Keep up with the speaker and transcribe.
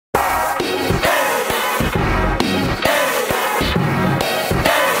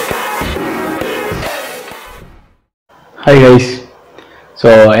Hi guys. So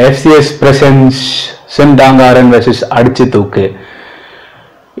FCS presents Simtangaran vs AdichuThooku.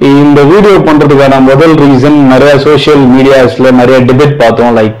 இந்த video பண்றதுக்கான முதல் ரீசன் நிறைய சோஷியல் மீடியாஸ்ல நிறைய டிபேட்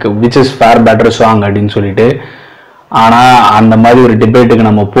பார்த்தோம், like which is fair better song அப்படின்னு சொல்லிட்டு. ஆனா அந்த மாதிரி ஒரு டிபேட்டுக்கு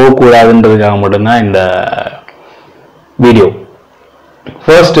நம்ம போகக்கூடாதுன்றதுக்காக மட்டும்தான் இந்த வீடியோ.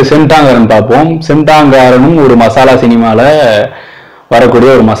 ஃபர்ஸ்ட் சிம்டாங்காரன் பார்ப்போம். சிம்டாங்காரனும் ஒரு மசாலா சினிமால வரக்கூடிய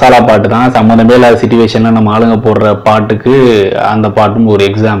ஒரு மசாலா பாட்டு தான். சம்மந்தமே இல்லாத சிச்சுவேஷன்ல நம்ம ஆளுங்க போடுற பாட்டுக்கு அந்த பாட்டும் ஒரு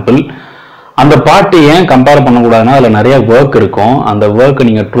எக்ஸாம்பிள். அந்த பாட்டு ஏன் கம்பேர் பண்ணக்கூடாதுன்னா அதில் நிறைய ஒர்க் இருக்கும். அந்த ஒர்க்கை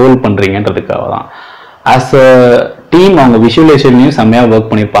நீங்கள் ட்ரோல் பண்ணுறீங்கன்றதுக்காக தான். ஆஸ் அ டீம் அவங்க விஷுவலைசேஷன்லையும் செம்மையாக ஒர்க்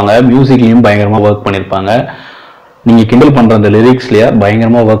பண்ணியிருப்பாங்க, மியூசிக்லையும் பயங்கரமாக ஒர்க் பண்ணியிருப்பாங்க. நீங்கள் கிண்டல் பண்ணுற அந்த லிரிக்ஸ்லேயே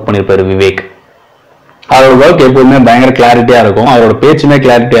பயங்கரமாக ஒர்க் பண்ணியிருப்பாரு விவேக். அவரோட ஒர்க் எப்போதுமே பயங்கர கிளாரிட்டியாக இருக்கும், அவரோட பேச்சுமே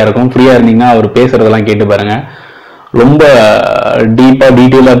கிளாரிட்டியாக இருக்கும். ஃப்ரீயாக இருந்தீங்கன்னா அவர் பேசுறதெல்லாம் கேட்டு பாருங்க, ரொம்ப டீப்பாக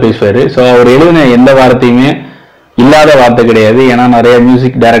டீட்டெயிலாக பேசுவார். ஸோ அவர் எழுதின எந்த வார்த்தையுமே இல்லாத வார்த்தை கிடையாது. ஏன்னா நிறைய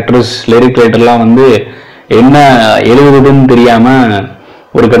மியூசிக் டைரக்டர்ஸ் லிரிக் ரைட்டர்லாம் வந்து என்ன எழுதுறதுன்னு தெரியாமல்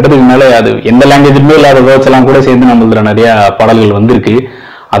ஒரு கட்டத்துக்கு மேலே அது எந்த லாங்குவேஜுமே இல்லாத வேர்ட்ஸ் எல்லாம் கூட சேர்ந்து நம்மள நிறைய பாடல்கள் வந்திருக்கு.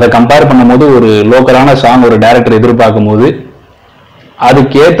 அதை கம்பேர் பண்ணும்போது ஒரு லோக்கலான சாங் ஒரு டைரக்டர் எதிர்பார்க்கும் போது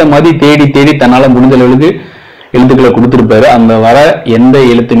அதுக்கேற்ற மாதிரி தேடி தேடி தன்னால் முடிஞ்ச அளவுக்கு எழுத்துக்களை கொடுத்துருப்பாரு. அந்த வர எந்த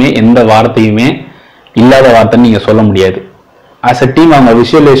எழுத்துமே எந்த வார்த்தையுமே இல்லாத வார்த்தைன்னு நீங்கள் சொல்ல முடியாது. ஆஸ் அ டீம் அவங்க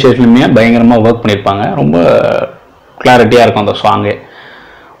விஷுவலைசேஷனுமே பயங்கரமாக ஒர்க் பண்ணியிருப்பாங்க. ரொம்ப கிளாரிட்டியாக இருக்கும் அந்த சாங்கு.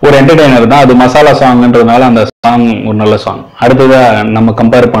 ஒரு என்டர்டெய்னர் தான், அது மசாலா சாங்ன்றதுனால அந்த சாங் ஒரு நல்ல சாங். அடுத்ததாக நம்ம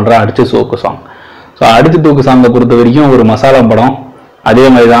கம்பேர் பண்ணுற AdichuThooku சாங். ஸோ AdichuThooku சாங்கை பொறுத்த வரைக்கும் ஒரு மசாலா படம். அதே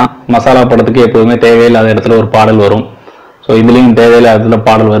மாதிரி தான் மசாலா படத்துக்கு எப்போதுமே தேவையில்லாத இடத்துல ஒரு பாடல் வரும். ஸோ இதுலேயும் தேவையில்லாத இடத்துல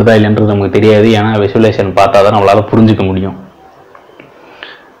பாடல் வருதா இல்லைன்றது நமக்கு தெரியாது, ஏன்னா விஷுவலைசேஷன் பார்த்தா தான் நம்மளால் புரிஞ்சிக்க முடியும்.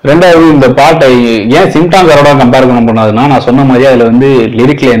 ரெண்டாவது, இந்த பாட்டை ஏன் சிம்டாங்காரோட கம்பேர் பண்ணாதுன்னா, நான் சொன்ன மாதிரி அதில் வந்து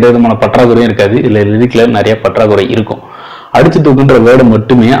லிரிக்கில் எந்த விதமான பற்றாக்குறையும் இருக்காது. இதில் லிரிக்கில் நிறைய பற்றாக்குறை இருக்கும். AdichuThookuன்ற வேர்டு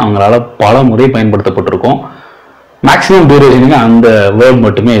மட்டுமே அவங்களால பல முறை பயன்படுத்தப்பட்டிருக்கும். மேக்ஸிமம் டியூரேஷனுக்கு அந்த வேர்டு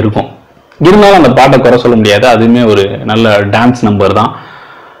மட்டுமே இருக்கும். இருந்தாலும் அந்த பாட்டை குறை சொல்ல முடியாது, அதுவுமே ஒரு நல்ல டான்ஸ் நம்பர் தான்.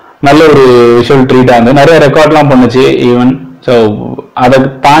 நல்ல ஒரு விஷுவல் ட்ரீட்டாக இருந்து நிறைய ரெக்கார்ட்லாம் பண்ணுச்சு ஈவன். ஸோ அதை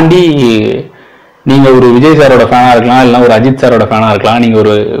தாண்டி நீங்கள் ஒரு விஜய் சாரோட ஃபேனாக இருக்கலாம், இல்லைனா ஒரு அஜித் சாரோட ஃபேனாக இருக்கலாம். நீங்கள்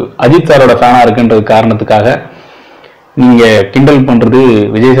ஒரு அஜித் சாரோட ஃபேனாக இருக்குன்றது காரணத்துக்காக நீங்கள் கிண்டல் பண்ணுறது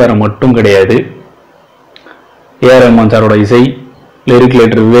விஜய் சாரை மட்டும் கிடையாது. ஏஆர் ரஹ்மான் சாரோட இசை, லிரிக்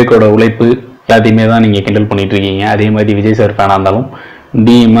ரைட்டர் விவேக்கோட உழைப்பு எல்லாத்தையுமே தான் நீங்கள் கிண்டல் பண்ணிட்டு இருக்கீங்க. அதே மாதிரி விஜய் சார் ஃபேனாக இருந்தாலும்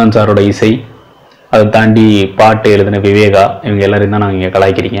இமான் சாரோட இசை, அதை தாண்டி பாட்டு எழுதின விவேகா, இவங்க எல்லாரையும் தான் நீங்கள்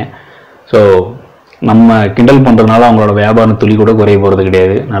கலாய்க்கிறீங்க. ஸோ நம்ம கிண்டல் பண்ணுறதுனால அவங்களோட வியாபாரம் துளி கூட குறைய போகிறது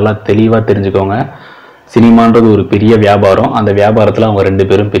கிடையாது. நல்லா தெளிவாக தெரிஞ்சுக்கோங்க, சினிமான்றது ஒரு பெரிய வியாபாரம். அந்த வியாபாரத்தில் அவங்க ரெண்டு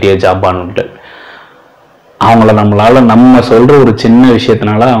பேரும் பெரிய ஜாப்பானுட்டு. அவங்கள நம்ம சொல்கிற ஒரு சின்ன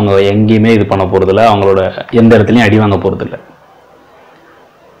விஷயத்தினால அவங்க எங்கேயுமே இது பண்ண போகிறதில்ல, அவங்களோட எந்த இடத்துலையும் அடி வாங்க போகிறதில்ல.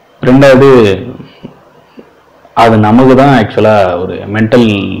 ரெண்டாவது, அது நமக்கு தான் ஆக்சுவலாக ஒரு மென்டல்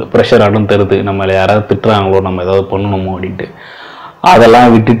ப்ரெஷர் ஆடும் தருது. நம்மளை யாராவது திட்டுறாங்களோ, நம்ம ஏதாவது பண்ணணுமோ அப்படின்ட்டு.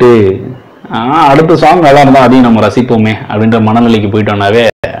 அதெல்லாம் விட்டுட்டு அடுத்த சாங் நல்லா இருந்தால் அதையும் நம்ம ரசிப்போமே அப்படின்ற மனநிலைக்கு போயிட்டோம்னாவே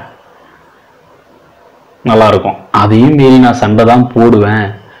நல்லாயிருக்கும். அதையும் மீறி நான் சண்டை தான் போடுவேன்,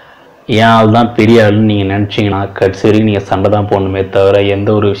 ஏன் ஆள் தான் பெரிய ஆளுன்னு நீங்கள் நினச்சிங்கன்னா கட்சரி நீங்கள் சண்டை தான் போடணுமே தவிர எந்த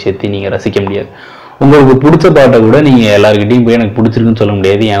ஒரு விஷயத்தையும் நீங்கள் ரசிக்க முடியாது. உங்களுக்கு பிடிச்ச பாட்டை கூட நீங்கள் எல்லாருக்கிட்டையும் போய் எனக்கு பிடிச்சிருக்குன்னு சொல்ல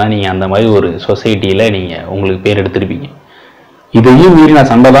முடியாது, ஏன்னா நீங்கள் அந்த மாதிரி ஒரு சொசைட்டியில் நீங்கள் உங்களுக்கு பேர் எடுத்திருப்பீங்க. இதையும் மீறி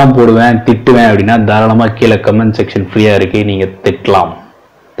நான் சண்டை தான் போடுவேன், திட்டுவேன் அப்படின்னா தாராளமாக கீழே கமெண்ட் செக்ஷன் ஃப்ரீயாக இருக்குது, நீங்கள் திட்டலாம்.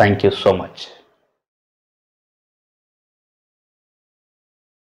 Thank you so much.